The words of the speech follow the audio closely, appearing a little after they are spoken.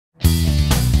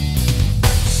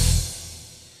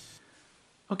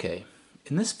Okay,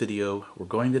 in this video we're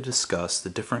going to discuss the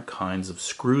different kinds of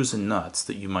screws and nuts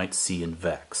that you might see in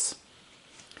VEX.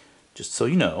 Just so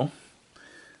you know,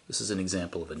 this is an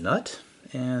example of a nut,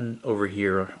 and over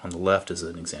here on the left is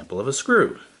an example of a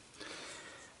screw.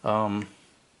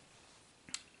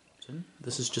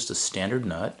 This is just a standard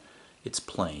nut. It's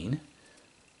plain.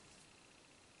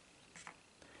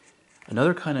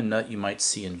 Another kind of nut you might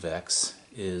see in VEX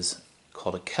is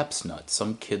called a VEX nut.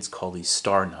 Some kids call these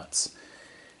star nuts.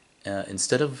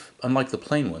 Unlike the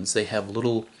plain ones, they have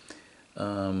little,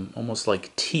 almost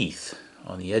like teeth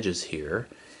on the edges here,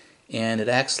 and it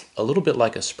acts a little bit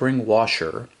like a spring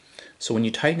washer. So when you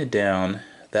tighten it down,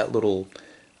 that little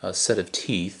set of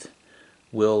teeth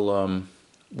will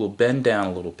bend down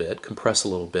a little bit, compress a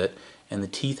little bit, and the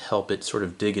teeth help it sort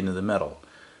of dig into the metal.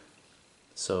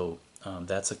 So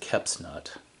that's a VEX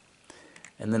nut.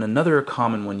 And then another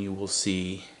common one you will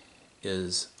see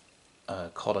is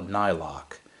called a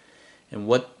nylock. And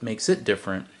what makes it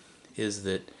different is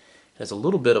that it has a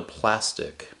little bit of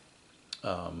plastic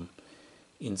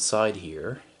inside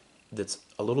here that's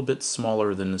a little bit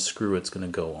smaller than the screw it's going to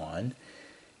go on,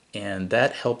 and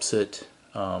that helps it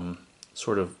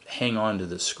sort of hang on to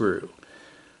the screw.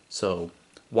 So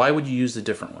why would you use the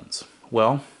different ones?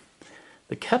 Well,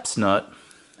 the VEX nut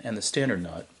and the standard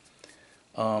nut,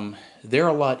 they're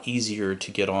a lot easier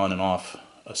to get on and off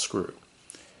a screw.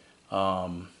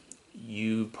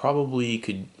 You probably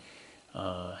could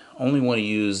only want to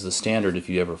use the standard if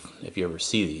you ever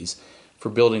see these for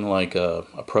building like a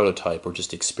prototype or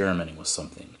just experimenting with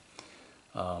something.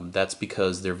 That's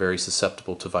because they're very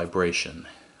susceptible to vibration.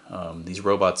 These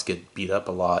robots get beat up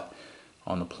a lot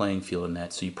on the playing field in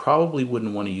that, so you probably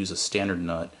wouldn't want to use a standard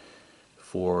nut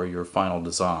for your final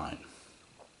design.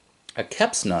 A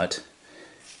VEX nut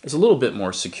is a little bit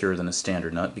more secure than a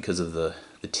standard nut because of the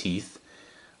teeth.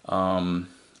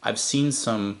 I've seen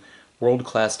some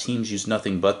world-class teams use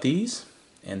nothing but these,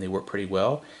 and they work pretty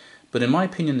well. But in my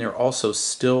opinion, they're also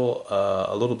still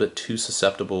a little bit too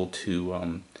susceptible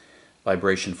to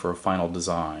vibration for a final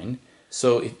design.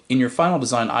 So in your final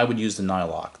design, I would use the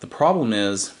nylock. The problem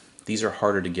is these are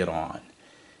harder to get on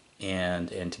and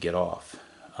to get off.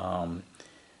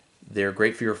 They're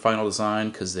great for your final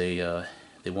design because they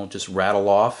won't just rattle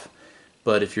off.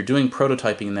 But if you're doing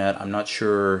prototyping that, I'm not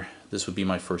sure this would be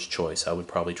my first choice. I would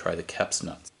probably try the VEX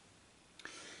nuts.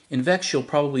 In VEX, you'll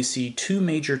probably see two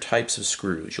major types of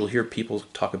screws. You'll hear people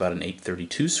talk about an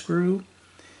 832 screw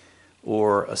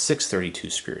or a 632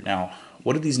 screw. Now,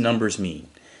 what do these numbers mean?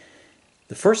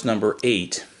 The first number,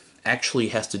 8, actually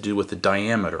has to do with the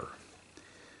diameter,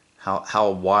 how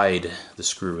wide the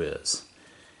screw is.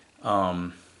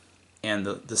 And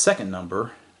the second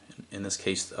number, in this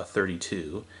case a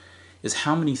 32, is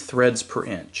how many threads per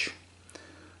inch.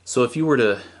 So if you were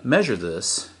to measure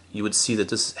this, you would see that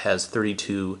this has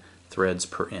 32 threads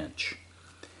per inch.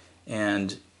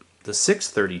 And the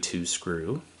 632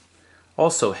 screw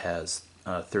also has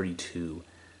 32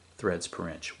 threads per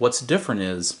inch. What's different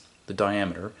is the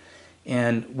diameter.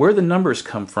 And where the numbers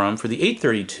come from, for the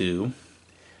 832,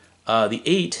 the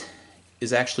 8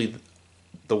 is actually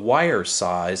the wire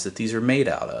size that these are made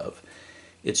out of.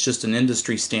 It's just an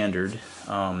industry standard.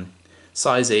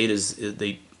 Size 8 is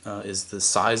the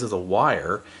size of the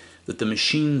wire that the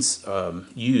machines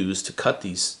use to cut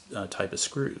these type of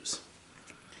screws.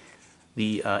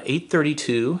 The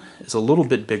 832 is a little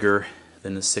bit bigger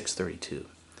than the 632.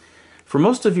 For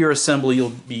most of your assembly, you'll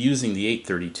be using the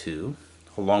 832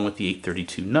 along with the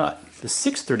 832 nut. The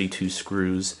 632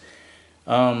 screws,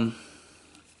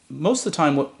 most of the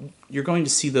time you're going to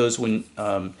see those when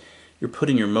you're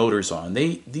putting your motors on.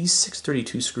 These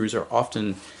 632 screws are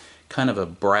often kind of a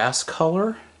brass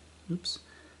color. Oops,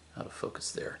 out of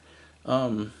focus there.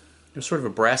 They're sort of a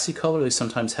brassy color. They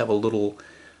sometimes have a little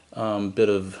bit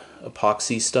of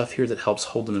epoxy stuff here that helps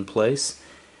hold them in place.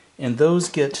 And those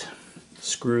get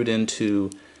screwed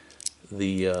into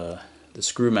the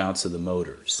screw mounts of the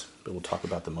motors. But we'll talk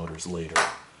about the motors later.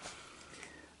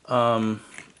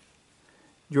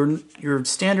 Your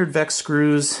standard VEX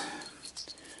screws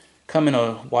come in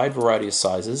a wide variety of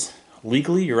sizes.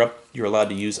 Legally, you're allowed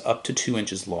to use up to 2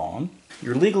 inches long.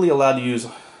 You're legally allowed to use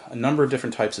a number of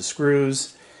different types of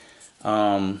screws.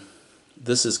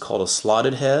 This is called a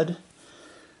slotted head.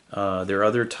 There are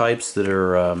other types that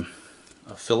are a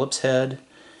Phillips head.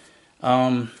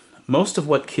 Most of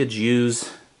what kids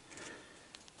use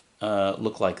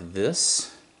look like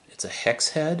this. It's a hex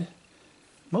head.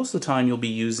 Most of the time you'll be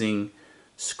using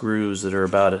screws that are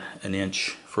about an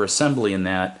inch. For assembly in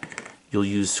that, you'll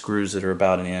use screws that are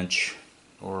about an inch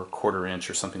or a quarter inch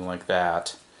or something like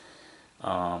that.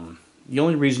 The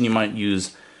only reason you might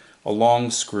use a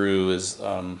long screw is,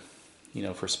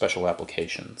 for special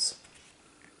applications.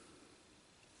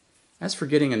 As for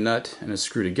getting a nut and a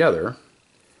screw together,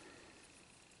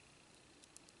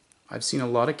 I've seen a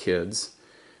lot of kids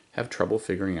have trouble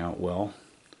figuring out, well,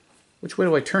 which way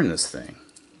do I turn this thing?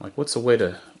 Like, what's a way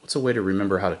to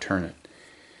remember how to turn it?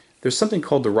 There's something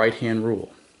called the right-hand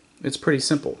rule. It's pretty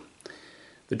simple.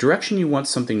 The direction you want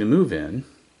something to move in,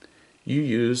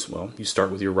 you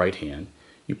start with your right hand.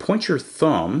 You point your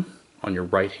thumb on your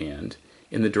right hand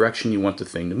in the direction you want the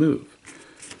thing to move.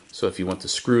 So if you want the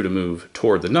screw to move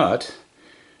toward the nut,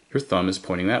 your thumb is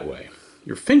pointing that way.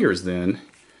 Your fingers then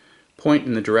point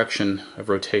in the direction of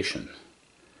rotation.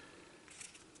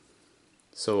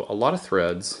 So a lot of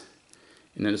threads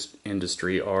in this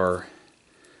industry are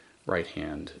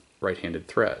right-handed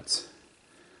threads.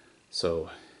 So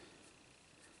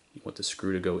you want the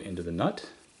screw to go into the nut,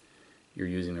 you're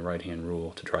using the right-hand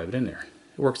rule to drive it in there.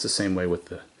 It works the same way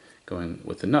with going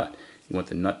with the nut. You want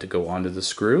the nut to go onto the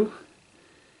screw,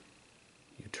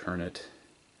 you turn it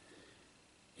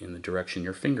in the direction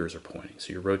your fingers are pointing.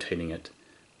 So you're rotating it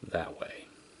that way.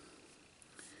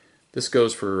 This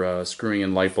goes for screwing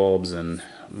in light bulbs and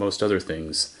most other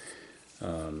things.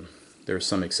 There are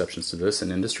some exceptions to this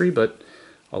in industry, but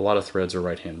a lot of threads are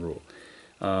right-hand rule.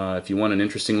 If you want an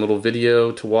interesting little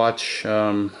video to watch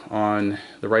on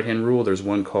the right-hand rule, there's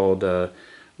one called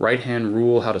Right-Hand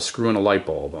Rule How to Screw in a Light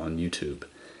Bulb on YouTube,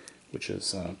 which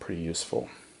is pretty useful.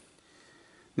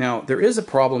 Now, there is a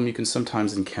problem you can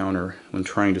sometimes encounter when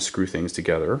trying to screw things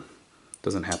together. It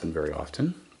doesn't happen very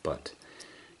often, but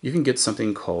you can get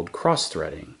something called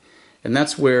cross-threading. And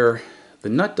that's where the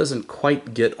nut doesn't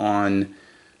quite get on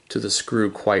to the screw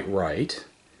quite right,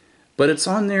 but it's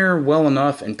on there well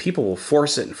enough and people will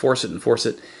force it and force it and force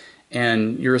it,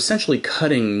 and you're essentially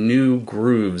cutting new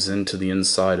grooves into the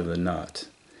inside of the nut.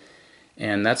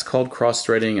 And that's called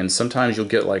cross-threading, and sometimes you'll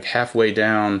get like halfway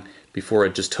down before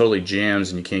it just totally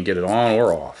jams and you can't get it on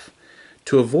or off.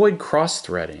 To avoid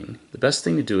cross-threading, the best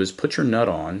thing to do is put your nut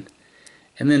on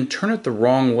and then turn it the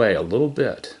wrong way a little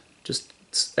bit, just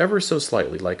ever so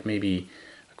slightly, like maybe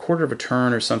a quarter of a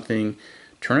turn or something.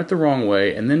 Turn it the wrong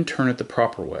way and then turn it the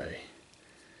proper way.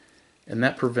 And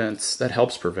that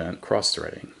helps prevent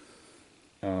cross-threading.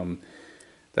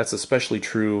 That's especially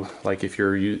true like if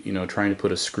you're trying to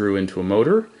put a screw into a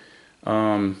motor.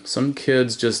 Some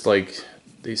kids just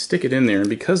they stick it in there, and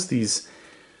because these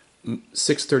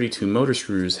 632 motor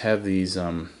screws have these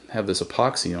have this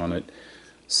epoxy on it,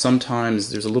 sometimes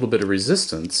there's a little bit of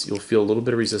resistance. You'll feel a little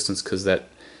bit of resistance because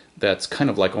that's kind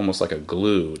of like almost like a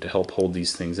glue to help hold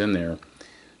these things in there.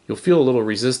 You'll feel a little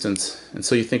resistance, and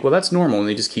so you think, well, that's normal, and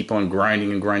they just keep on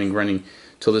grinding and grinding and grinding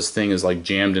till this thing is like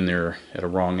jammed in there at a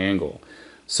wrong angle.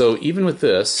 So even with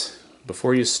this,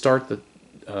 before you start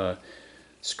the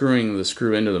screwing the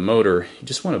screw into the motor, you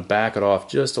just want to back it off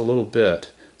just a little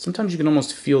bit. Sometimes you can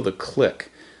almost feel the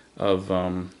click of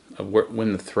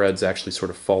when the threads actually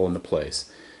sort of fall into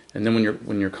place. And then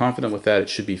when you're confident with that, it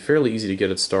should be fairly easy to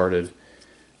get it started,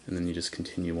 and then you just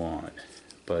continue on.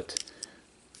 But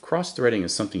cross-threading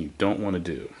is something you don't want to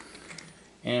do.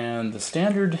 And the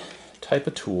standard type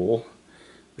of tool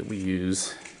that we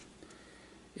use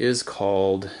is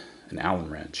called an Allen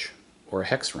wrench or a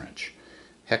hex wrench.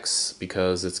 Hex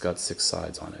because it's got 6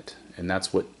 sides on it, and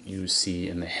that's what you see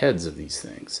in the heads of these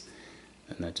things.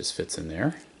 And that just fits in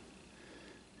there,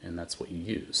 and that's what you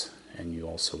use. And you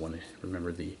also want to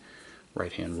remember the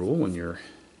right-hand rule when you're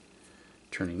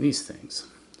turning these things.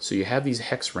 So you have these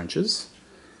hex wrenches.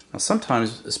 Now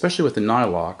sometimes, especially with the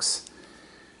nylocks,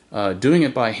 doing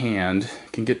it by hand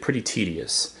can get pretty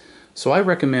tedious. So I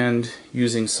recommend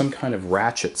using some kind of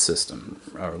ratchet system,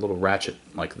 or a little ratchet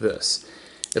like this.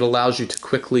 It allows you to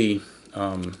quickly,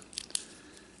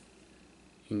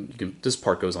 this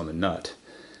part goes on the nut.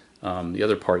 The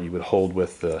other part you would hold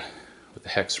with the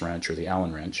hex wrench or the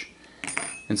Allen wrench.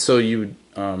 And so you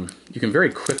can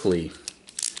very quickly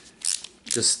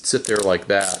just sit there like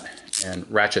that and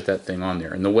ratchet that thing on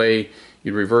there. And the way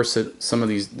you'd reverse it, some of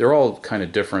these, they're all kind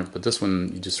of different, but this one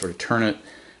you just sort of turn it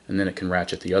and then it can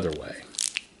ratchet the other way.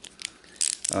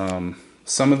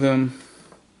 Some of them,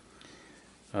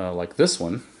 like this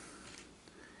one,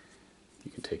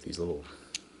 you can take these little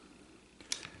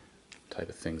type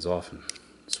of things off and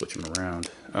switch them around.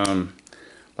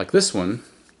 Like this one,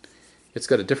 it's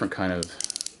got a different kind of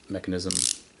mechanism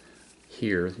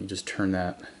here. You just turn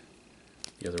that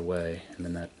the other way, and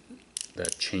then that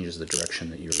changes the direction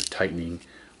that you're tightening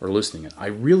or loosening it. I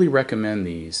really recommend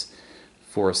these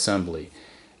for assembly.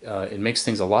 It makes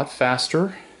things a lot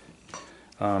faster.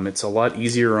 It's a lot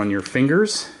easier on your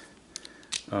fingers,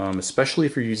 especially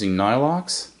if you're using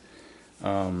nylocks.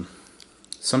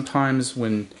 Sometimes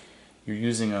when you're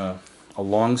using a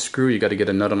long screw, you got to get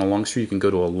a nut on a long screw. You can go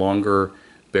to a longer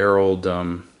barreled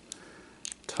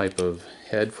type of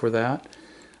head for that.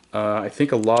 I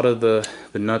think a lot of the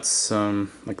nuts,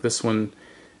 like this one,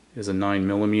 is a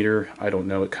 9mm. I don't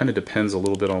know. It kind of depends a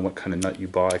little bit on what kind of nut you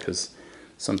buy, because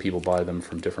some people buy them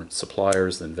from different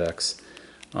suppliers than VEX.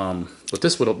 But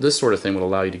this sort of thing would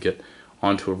allow you to get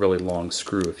onto a really long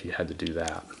screw if you had to do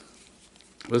that.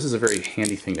 This is a very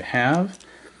handy thing to have.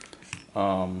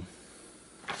 For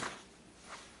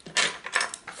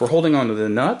holding onto the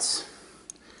nuts,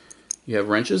 you have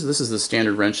wrenches. This is the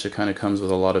standard wrench that kind of comes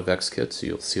with a lot of VEX kits, so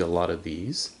you'll see a lot of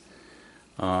these.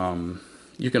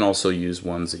 You can also use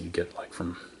ones that you get like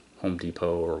from Home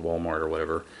Depot or Walmart or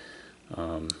whatever,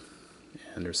 and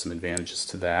there's some advantages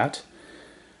to that.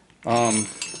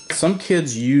 Some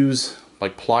kids use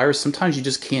like pliers. Sometimes you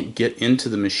just can't get into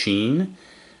the machine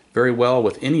very well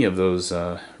with any of those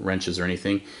wrenches or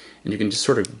anything, and you can just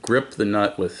sort of grip the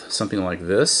nut with something like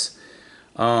this.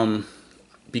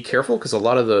 Be careful, because a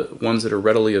lot of the ones that are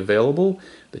readily available,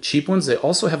 the cheap ones, they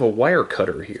also have a wire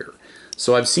cutter here.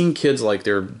 So I've seen kids like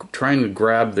they're trying to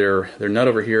grab their nut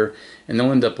over here, and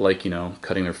they'll end up like, you know,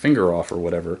 cutting their finger off or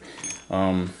whatever.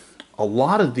 A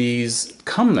lot of these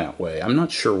come that way. I'm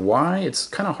not sure why. It's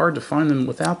kind of hard to find them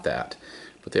without that.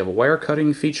 But they have a wire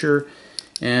cutting feature,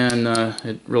 and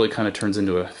it really kind of turns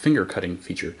into a finger cutting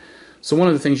feature. So one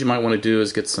of the things you might want to do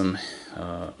is get some,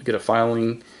 get a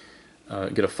file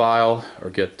or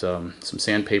get some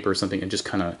sandpaper or something, and just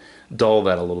kind of dull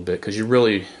that a little bit, because you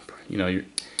really, you know,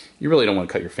 you really don't want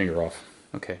to cut your finger off.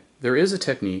 Okay, there is a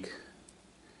technique.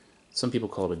 Some people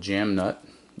call it a jam nut.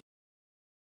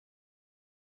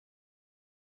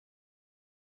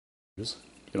 You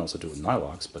can also do it with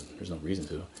nylocks, but there's no reason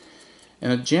to.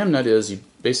 And a jam nut is, you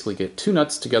basically get two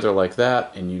nuts together like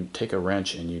that, and you take a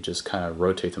wrench and you just kind of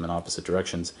rotate them in opposite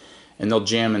directions, and they'll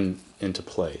jam into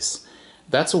place.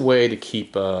 That's a way to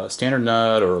keep a standard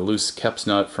nut or a loose Kep's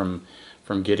nut from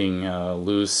getting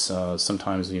loose.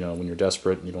 Sometimes, you know, when you're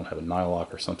desperate and you don't have a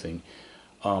nylock or something.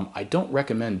 I don't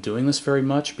recommend doing this very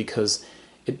much, because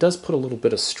it does put a little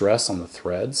bit of stress on the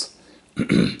threads.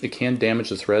 It can damage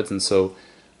the threads, and so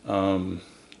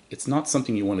it's not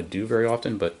something you want to do very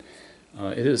often, but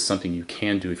it is something you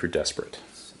can do if you're desperate.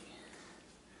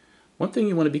 One thing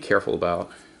you want to be careful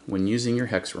about when using your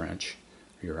hex wrench,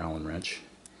 or your Allen wrench,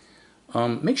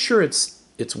 make sure it's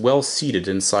well seated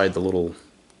inside the little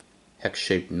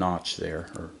hex-shaped notch there,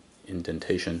 or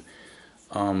indentation.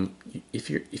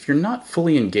 If you're not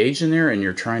fully engaged in there and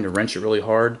you're trying to wrench it really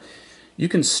hard, you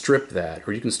can strip that,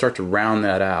 or you can start to round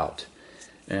that out,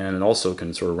 and it also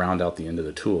can sort of round out the end of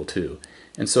the tool too.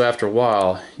 And so after a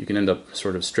while, you can end up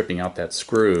sort of stripping out that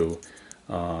screw,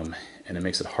 and it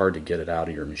makes it hard to get it out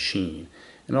of your machine.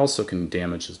 And it also can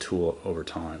damage the tool over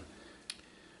time.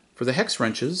 For the hex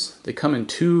wrenches, they come in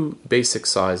two basic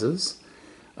sizes.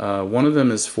 One of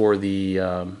them is for the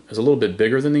is a little bit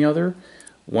bigger than the other.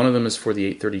 One of them is for the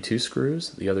 832 screws.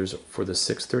 The other's for the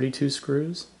 632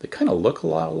 screws. They kind of look a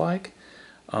lot alike.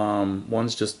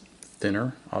 One's just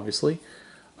thinner, obviously.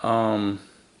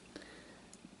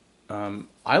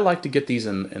 I like to get these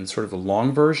in sort of a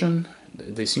long version.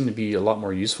 They seem to be a lot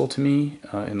more useful to me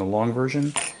in the long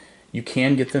version. You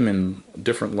can get them in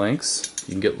different lengths.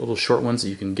 You can get little short ones that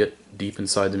you can get deep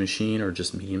inside the machine, or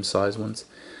just medium-sized ones.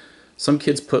 Some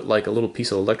kids put like a little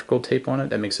piece of electrical tape on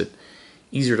it. That makes it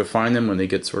easier to find them when they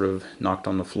get sort of knocked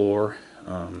on the floor.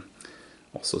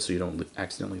 Also, so you don't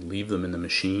accidentally leave them in the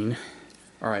machine.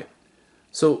 All right.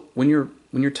 So when you're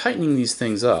tightening these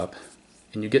things up,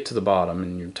 and you get to the bottom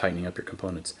and you're tightening up your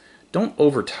components, don't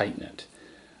over tighten it.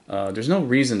 There's no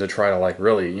reason to try to like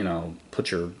really, you know,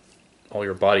 put all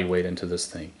your body weight into this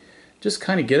thing. Just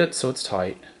kind of get it so it's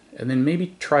tight, and then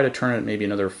maybe try to turn it maybe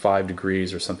another 5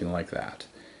 degrees or something like that.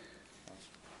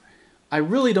 I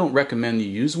really don't recommend you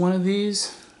use one of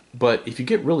these, but if you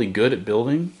get really good at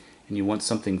building and you want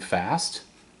something fast,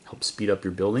 help speed up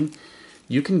your building,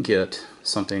 you can get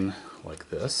something like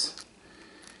this.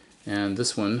 And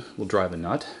this one will drive a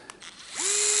nut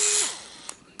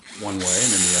one way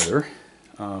and then the other.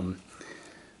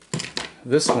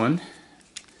 This one,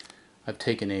 I've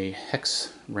taken a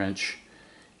hex wrench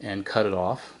and cut it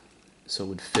off so it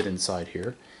would fit inside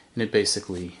here, and it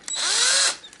basically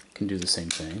can do the same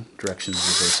thing. Directions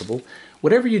reversible.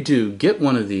 Whatever you do, get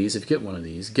one of these. If you get one of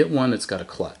these, get one that's got a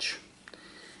clutch,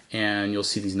 and you'll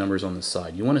see these numbers on the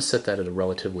side. You want to set that at a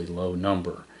relatively low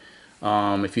number.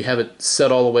 If you have it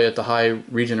set all the way at the high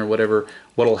region or whatever,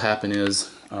 what'll happen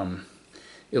is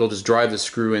it'll just drive the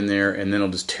screw in there, and then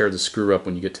it'll just tear the screw up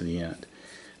when you get to the end.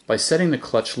 By setting the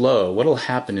clutch low, what'll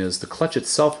happen is the clutch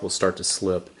itself will start to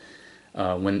slip,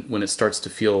 when it starts to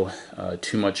feel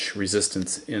too much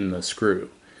resistance in the screw.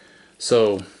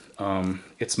 So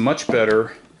it's much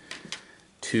better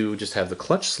to just have the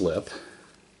clutch slip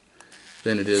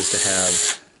than it is to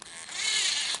have,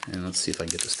 and let's see if I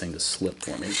can get this thing to slip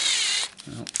for me.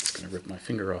 Well, it's going to rip my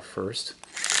finger off first.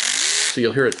 So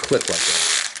you'll hear it click like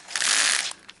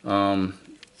that.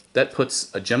 That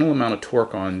puts a gentle amount of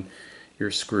torque on your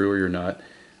screw or your nut,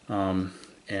 and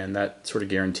that sort of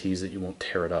guarantees that you won't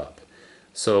tear it up.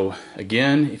 So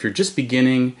again, if you're just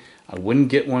beginning, I wouldn't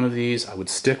get one of these. I would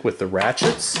stick with the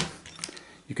ratchets.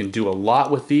 You can do a lot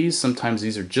with these. Sometimes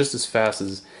these are just as fast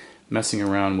as messing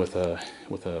around with an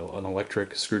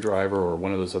electric screwdriver or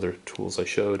one of those other tools I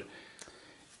showed.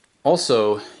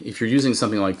 Also, if you're using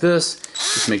something like this,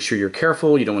 just make sure you're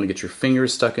careful. You don't want to get your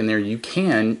fingers stuck in there. You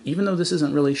can, even though this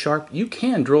isn't really sharp, you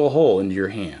can drill a hole into your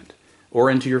hand or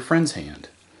into your friend's hand.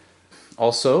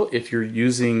 Also, if you're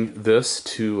using this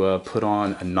to put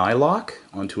on a nylock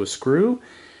onto a screw,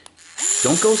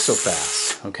 don't go so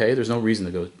fast, okay? There's no reason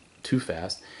to go too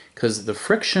fast, because the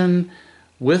friction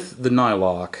with the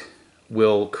nylock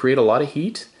will create a lot of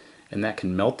heat, and that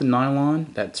can melt the nylon.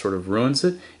 That sort of ruins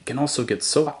it. It can also get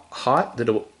so hot that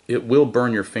it will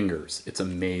burn your fingers. It's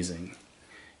amazing.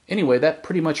 Anyway, that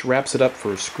pretty much wraps it up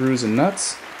for screws and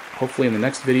nuts. Hopefully in the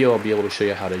next video I'll be able to show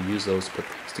you how to use those to put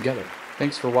things together.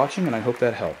 Thanks for watching, and I hope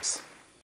that helps.